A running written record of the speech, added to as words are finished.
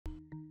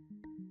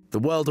The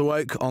world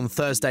awoke on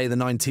Thursday, the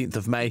 19th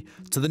of May,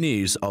 to the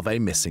news of a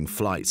missing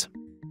flight.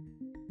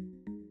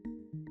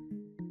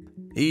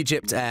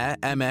 Egypt Air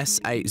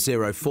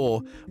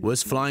MS804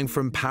 was flying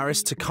from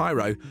Paris to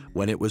Cairo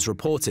when it was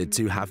reported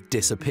to have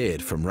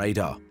disappeared from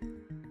radar.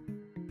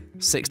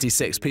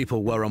 66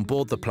 people were on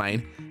board the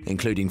plane,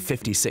 including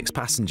 56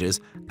 passengers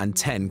and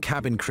 10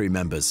 cabin crew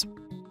members.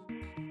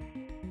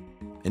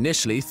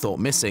 Initially thought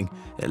missing,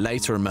 it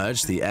later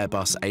emerged the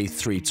Airbus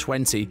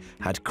A320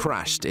 had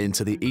crashed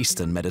into the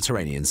eastern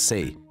Mediterranean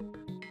Sea.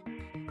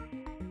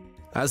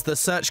 As the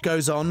search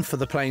goes on for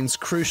the plane's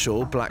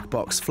crucial black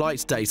box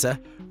flight data,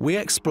 we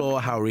explore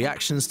how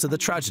reactions to the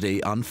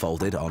tragedy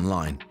unfolded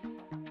online.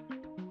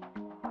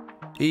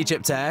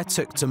 Egypt Air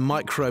took to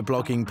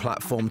microblogging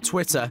platform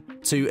Twitter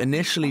to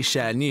initially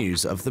share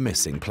news of the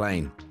missing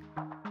plane.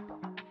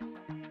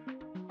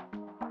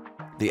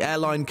 The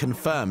airline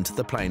confirmed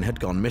the plane had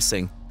gone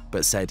missing,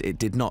 but said it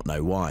did not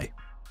know why.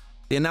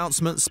 The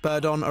announcement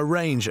spurred on a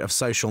range of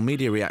social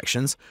media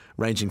reactions,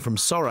 ranging from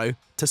sorrow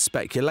to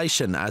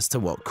speculation as to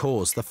what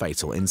caused the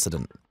fatal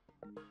incident.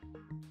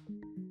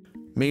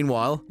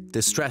 Meanwhile,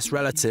 distressed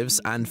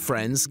relatives and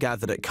friends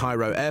gathered at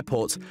Cairo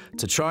airport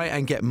to try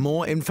and get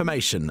more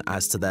information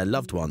as to their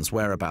loved ones'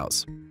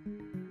 whereabouts.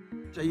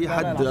 اي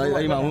حد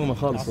اي معلومه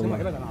خالص والله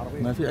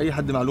ما في اي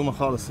حد معلومه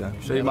خالص يعني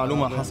مش اي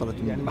معلومه حصلت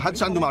ما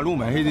حدش عنده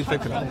معلومه هي دي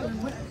الفكره.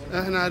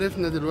 احنا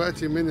عرفنا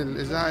دلوقتي من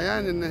الاذاعه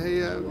يعني ان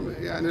هي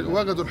يعني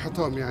وجدوا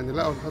الحطام يعني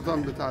لقوا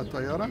الحطام بتاع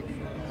الطياره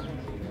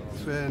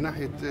في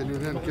ناحيه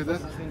اليونان كده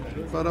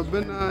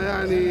فربنا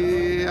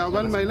يعني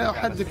عقبال ما يلاقوا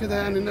حد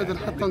كده يعني نقدر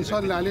حتى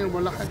نصلي عليهم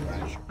ولا حاجه.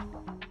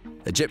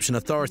 Egyptian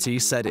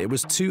authorities said it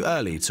was too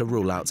early to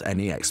rule out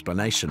any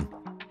explanation.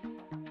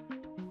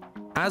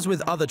 As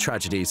with other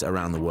tragedies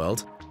around the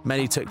world,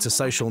 many took to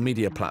social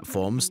media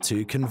platforms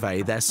to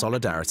convey their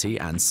solidarity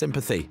and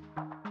sympathy.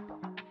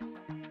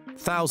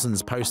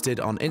 Thousands posted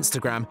on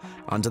Instagram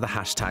under the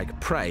hashtag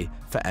 #Pray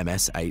for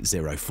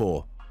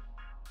MS804.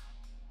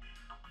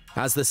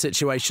 As the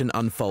situation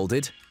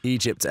unfolded,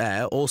 Egypt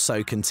Air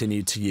also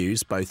continued to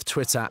use both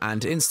Twitter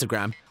and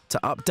Instagram to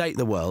update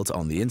the world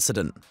on the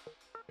incident.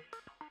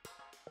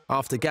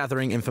 After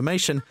gathering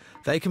information,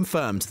 they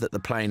confirmed that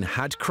the plane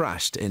had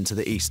crashed into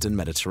the eastern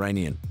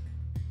Mediterranean.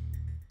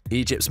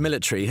 Egypt's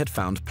military had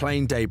found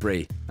plane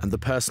debris and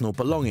the personal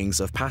belongings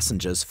of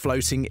passengers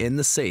floating in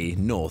the sea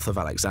north of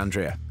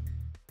Alexandria.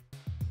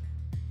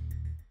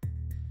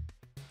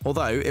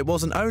 Although it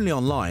wasn't only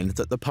online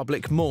that the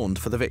public mourned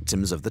for the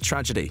victims of the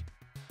tragedy.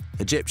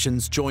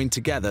 Egyptians joined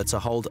together to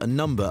hold a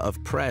number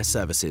of prayer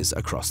services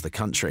across the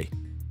country.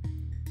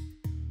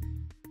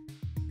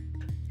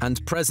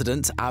 And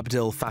President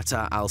Abdel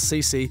Fattah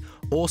al-Sisi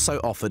also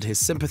offered his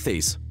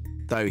sympathies,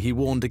 though he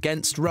warned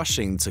against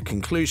rushing to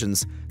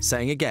conclusions,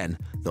 saying again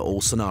that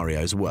all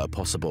scenarios were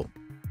possible.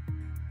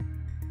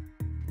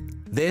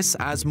 This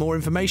as more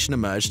information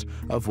emerged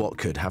of what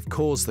could have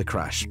caused the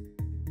crash.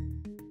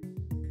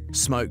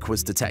 Smoke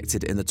was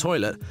detected in the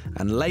toilet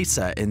and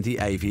later in the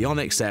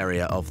avionics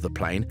area of the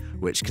plane,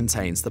 which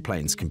contains the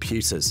plane's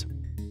computers.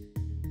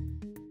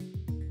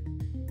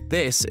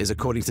 This is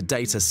according to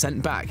data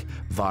sent back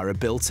via a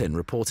built-in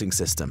reporting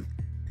system.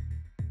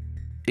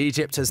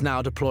 Egypt has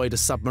now deployed a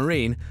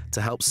submarine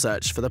to help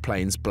search for the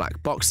plane's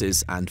black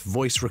boxes and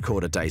voice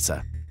recorder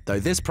data, though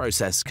this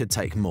process could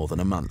take more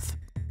than a month.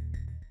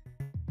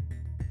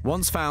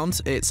 Once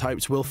found, it's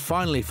hoped we'll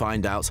finally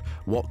find out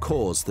what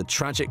caused the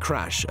tragic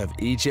crash of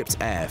Egypt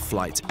Air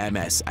Flight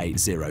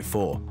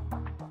MS804.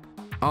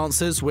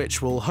 Answers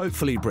which will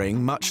hopefully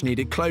bring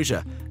much-needed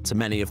closure to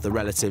many of the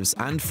relatives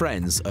and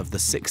friends of the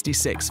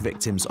 66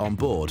 victims on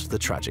board the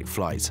tragic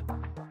flight.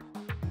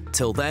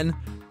 Till then,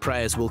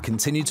 prayers will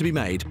continue to be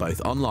made both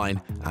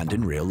online and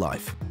in real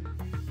life.